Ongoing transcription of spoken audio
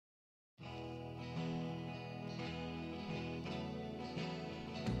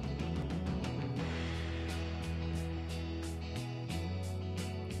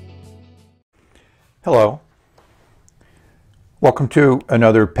Hello. Welcome to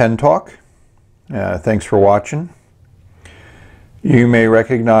another pen talk. Thanks for watching. You may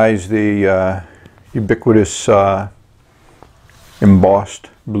recognize the ubiquitous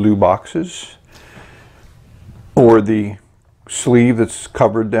embossed blue boxes or the sleeve that's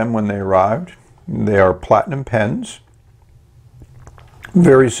covered them when they arrived. They are platinum pens.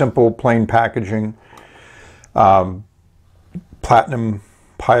 Very simple, plain packaging. Platinum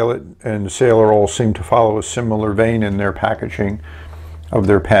Pilot and Sailor all seem to follow a similar vein in their packaging of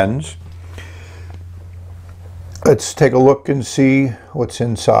their pens. Let's take a look and see what's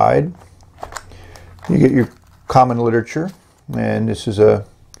inside. You get your common literature, and this is a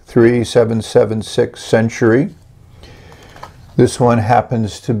 3776 Century. This one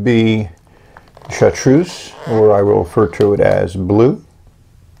happens to be Chartreuse, or I will refer to it as blue.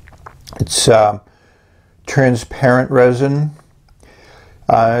 It's transparent resin.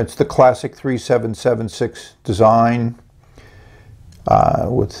 It's the classic 3776 design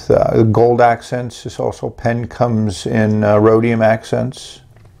with gold accents. This also pen comes in rhodium accents.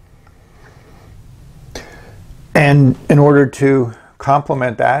 And in order to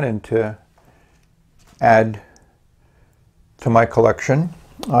complement that and to add to my collection,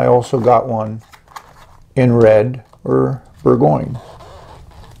 I also got one in red or Bourgogne.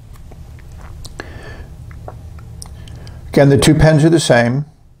 Again, the two pens are the same,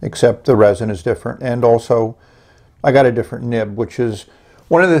 except the resin is different. And also, I got a different nib, which is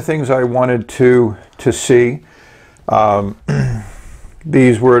one of the things I wanted to see.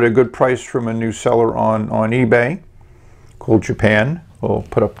 These were at a good price from a new seller on eBay called Japan. We'll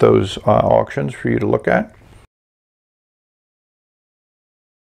put up those auctions for you to look at.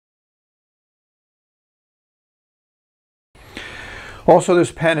 Also,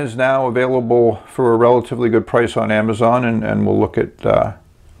 this pen is now available for a relatively good price on Amazon, and we'll look at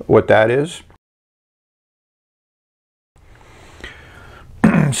what that is.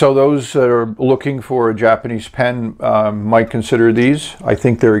 So those that are looking for a Japanese pen might consider these. I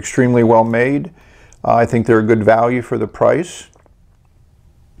think they're extremely well made. I think they're a good value for the price.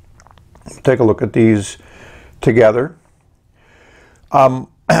 Take a look at these together.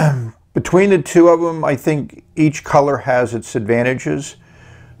 Between the two of them, I think each color has its advantages.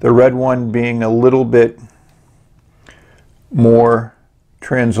 The red one being a little bit more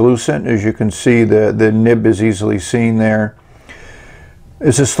translucent. As you can see, the nib is easily seen there.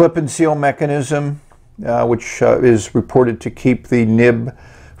 It's a slip and seal mechanism, which is reported to keep the nib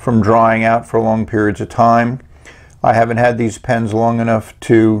from drying out for long periods of time. I haven't had these pens long enough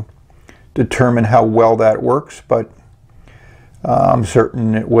to determine how well that works, but I'm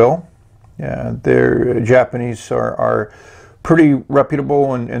certain it will. Yeah, their Japanese are pretty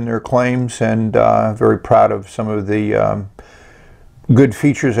reputable in their claims, and very proud of some of the good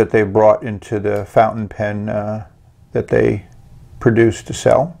features that they've brought into the fountain pen that they produce to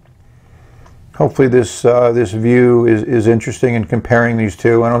sell. Hopefully this view is interesting in comparing these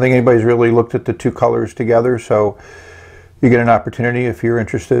two. I don't think anybody's really looked at the two colors together, so you get an opportunity if you're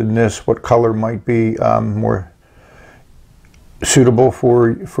interested in this, what color might be more suitable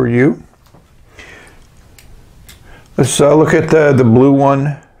for you. Let's look at the blue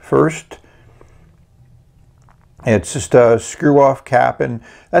one first. It's just a screw-off cap, and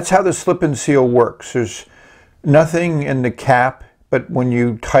that's how the slip and seal works. There's nothing in the cap, but when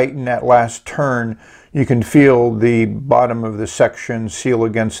you tighten that last turn, you can feel the bottom of the section seal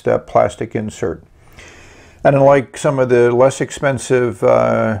against that plastic insert. And unlike some of the less expensive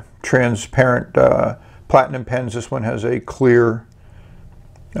transparent platinum pens, this one has a clear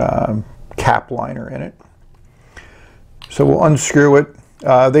cap liner in it. So we'll unscrew it.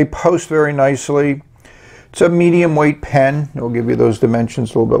 They post very nicely. It's a medium weight pen. We'll give you those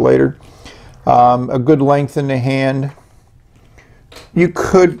dimensions a little bit later. A good length in the hand. You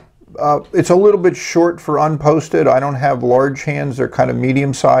could, it's a little bit short for unposted. I don't have large hands. They're kind of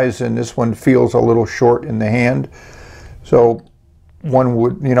medium size, and this one feels a little short in the hand. So one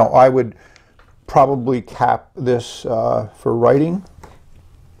would, I would probably cap this for writing.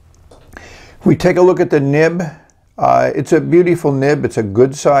 If we take a look at the nib, it's a beautiful nib. It's a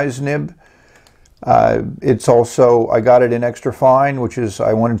good size nib. It's also, I got it in extra fine, which is,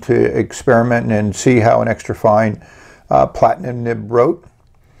 I wanted to experiment and see how an extra fine platinum nib wrote.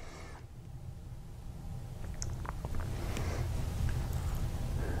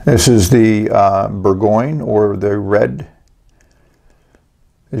 This is the Bourgogne, or the red.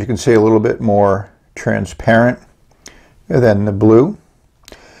 As you can see, a little bit more transparent than the blue.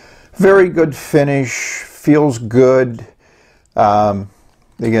 Very good finish, feels good. Again,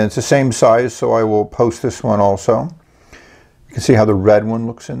 it's the same size, so I will post this one also. You can see how the red one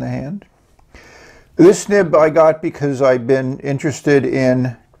looks in the hand. This nib I got because I've been interested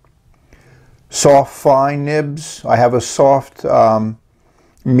in soft fine nibs. I have a soft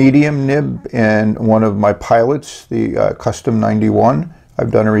medium nib in one of my pilots, the Custom 91.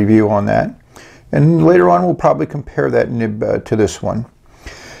 I've done a review on that. And later on we'll probably compare that nib to this one.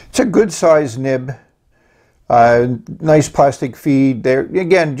 It's a good size nib. Nice plastic feed. There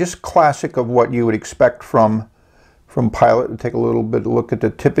again, just classic of what you would expect from Pilot. We'll take a little bit of a look at the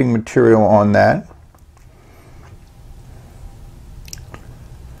tipping material on that.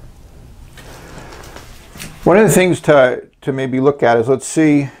 One of the things to maybe look at is, let's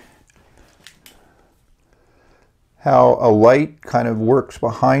see how a light kind of works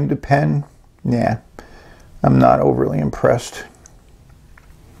behind the pen. Yeah, I'm not overly impressed.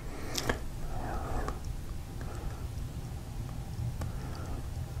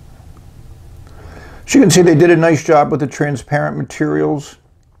 As you can see, they did a nice job with the transparent materials.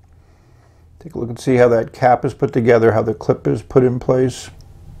 Take a look and see how that cap is put together, how the clip is put in place.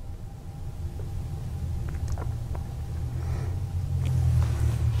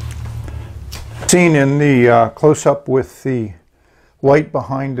 Seen in the close-up with the light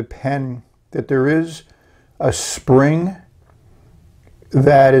behind the pen that there is a spring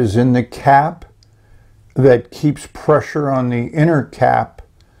that is in the cap that keeps pressure on the inner cap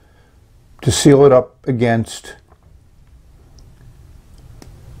to seal it up against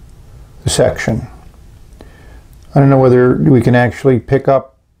the section. I don't know whether we can actually pick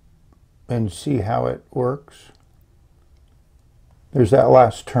up and see how it works. There's that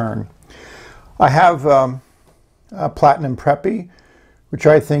last turn. I have a Platinum Preppy, which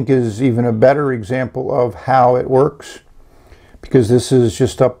I think is even a better example of how it works, because this is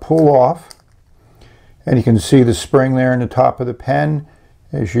just a pull off, and you can see the spring there in the top of the pen.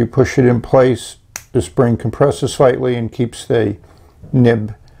 As you push it in place, the spring compresses slightly and keeps the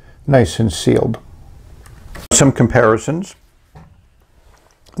nib nice and sealed. Some comparisons.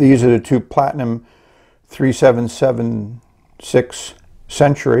 These are the two Platinum 3776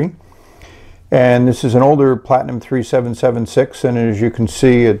 Century. And this is an older Platinum 3776, and as you can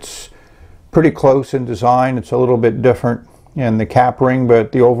see, it's pretty close in design. It's a little bit different in the cap ring,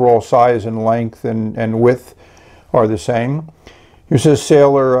 but the overall size and length and width are the same. Here's a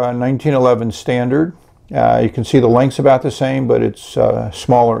Sailor 1911 Standard. You can see the length's about the same, but it's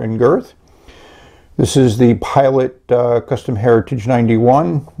smaller in girth. This is the Pilot Custom Heritage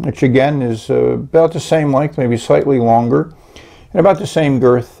 91, which again is about the same length, maybe slightly longer, and about the same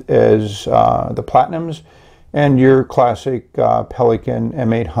girth as the Platinums and your classic Pelican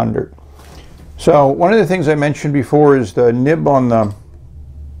M800. So one of the things I mentioned before is the nib on the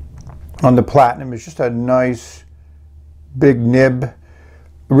Platinum is just a nice big nib.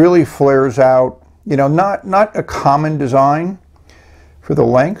 Really flares out. You know, not a common design for the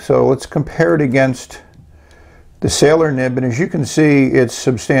length. So let's compare it against the Sailor nib, and as you can see, it's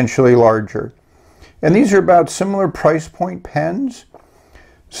substantially larger. And these are about similar price point pens.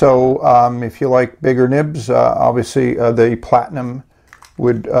 So if you like bigger nibs, obviously the Platinum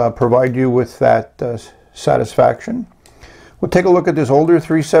would provide you with that satisfaction. We'll take a look at this older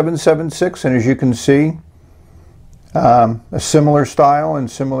 3776, and as you can see, a similar style and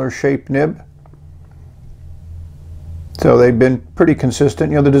similar shape nib. So they've been pretty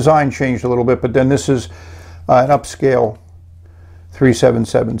consistent. You know, the design changed a little bit, but then this is an upscale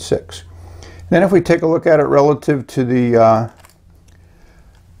 3776. Then if we take a look at it relative to the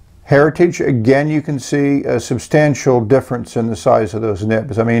Heritage, again you can see a substantial difference in the size of those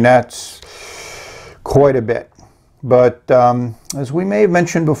nibs. I mean, that's quite a bit. But as we may have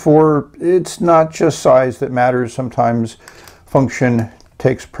mentioned before, it's not just size that matters. Sometimes function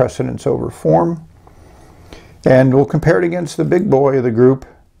takes precedence over form. And we'll compare it against the big boy of the group,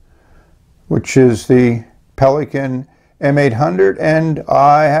 which is the Pelican M800, and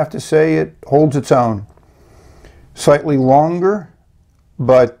I have to say it holds its own. Slightly longer,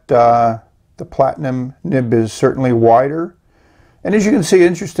 but the Platinum nib is certainly wider. And as you can see,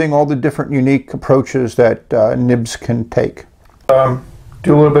 interesting, all the different unique approaches that nibs can take. Do a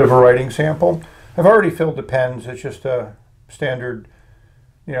little bit of a writing sample. I've already filled the pens. It's just a standard,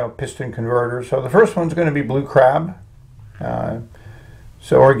 you know, piston converter. So the first one's going to be Blue Crab.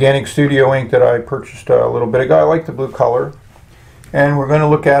 So organic studio ink that I purchased a little bit ago. I like the blue color. And we're going to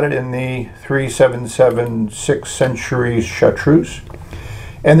look at it in the 3776 Century Chartreuse.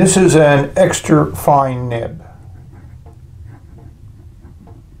 And this is an extra fine nib.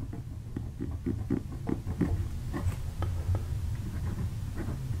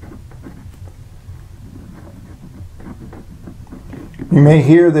 You may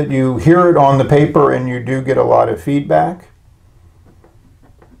hear that you hear it on the paper, and you do get a lot of feedback.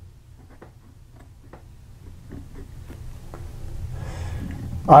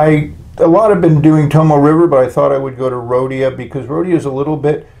 A lot have been doing Tomo River, but I thought I would go to Rhodia because Rhodia is has a little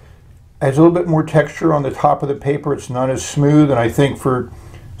bit more texture on the top of the paper. It's not as smooth, and I think for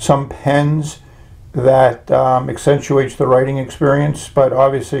some pens that accentuates the writing experience. But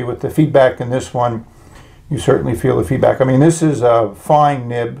obviously with the feedback in this one, you certainly feel the feedback. I mean, this is a fine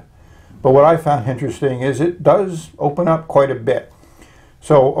nib, but what I found interesting is it does open up quite a bit.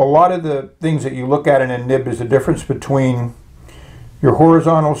 So a lot of the things that you look at in a nib is the difference between your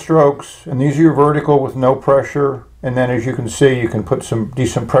horizontal strokes, and these are your vertical with no pressure, and then as you can see, you can put some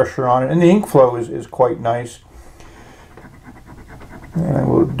decent pressure on it, and the ink flow is quite nice. And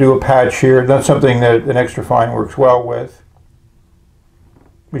we'll do a patch here. That's something that an extra fine works well with.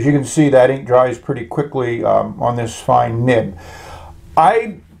 As you can see, that ink dries pretty quickly on this fine nib.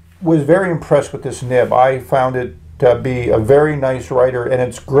 I was very impressed with this nib. I found it to be a very nice writer, and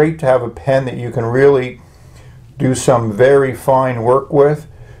it's great to have a pen that you can really do some very fine work with.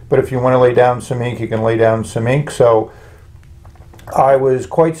 But if you want to lay down some ink, you can lay down some ink. So I was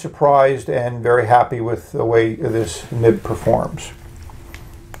quite surprised and very happy with the way this nib performs.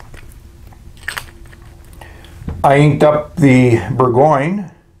 I inked up the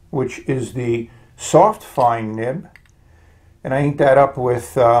Bourgogne, which is the soft fine nib, and I inked that up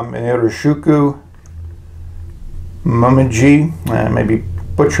with an Iroshuku Momiji. I may be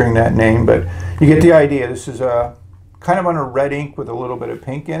butchering that name, but you get the idea. This is kind of on a red ink with a little bit of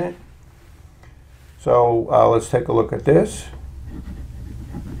pink in it. So let's take a look at this.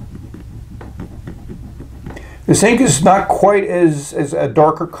 This ink is not quite as a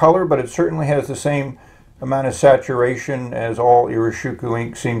darker color, but it certainly has the same amount of saturation as all Iroshuku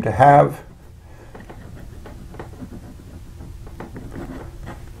ink seem to have.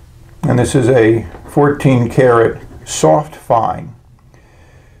 And this is a 14 karat soft fine.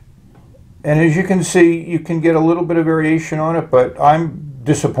 And as you can see, you can get a little bit of variation on it, but I'm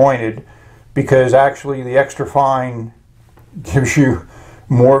disappointed because actually the extra fine gives you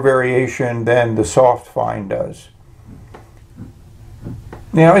more variation than the soft fine does.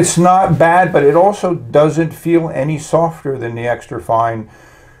 Now, it's not bad, but it also doesn't feel any softer than the extra fine,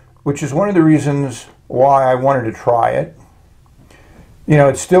 which is one of the reasons why I wanted to try it. You know,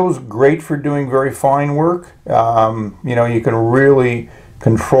 it still is great for doing very fine work. You know, you can really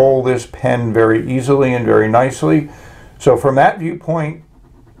control this pen very easily and very nicely. So from that viewpoint,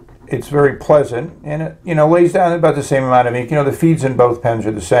 it's very pleasant, and it, you know, lays down about the same amount of ink. You know, the feeds in both pens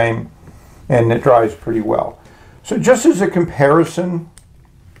are the same, and it dries pretty well. So just as a comparison,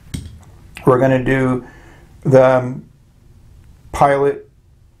 we're going to do the Pilot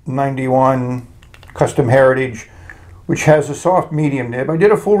 91 Custom Heritage, which has a soft medium nib. I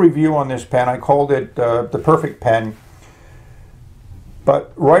did a full review on this pen. I called it the perfect pen.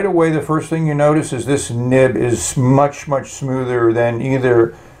 But right away, the first thing you notice is this nib is much, much smoother than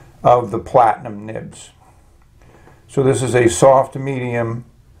either of the platinum nibs. So this is a soft medium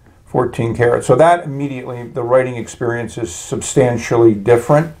 14 karat. So that immediately, the writing experience is substantially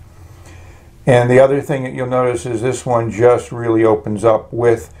different. And the other thing that you'll notice is this one just really opens up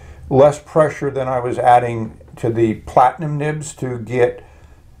with less pressure than I was adding to the platinum nibs to get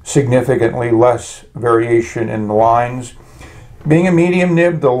significantly less variation in the lines. Being a medium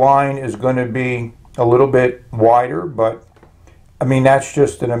nib, the line is going to be a little bit wider, but I mean, that's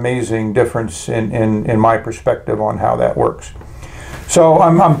just an amazing difference in my perspective on how that works. So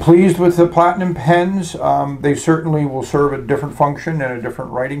I'm pleased with the platinum pens. They certainly will serve a different function and a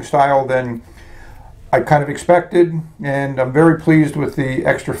different writing style than I kind of expected, and I'm very pleased with the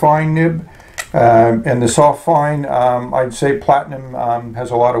extra fine nib and the soft fine. I'd say platinum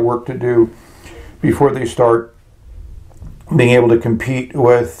has a lot of work to do before they start being able to compete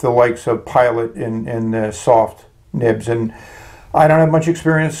with the likes of Pilot in the soft nibs. And I don't have much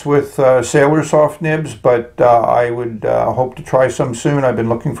experience with Sailor soft nibs, but I would hope to try some soon. I've been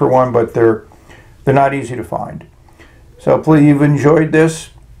looking for one, but they're not easy to find. So hopefully you've enjoyed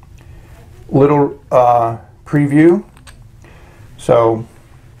this little preview. So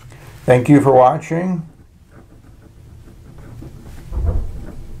thank you for watching.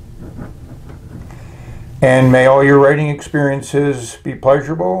 And may all your writing experiences be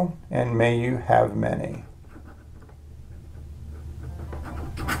pleasurable, and may you have many.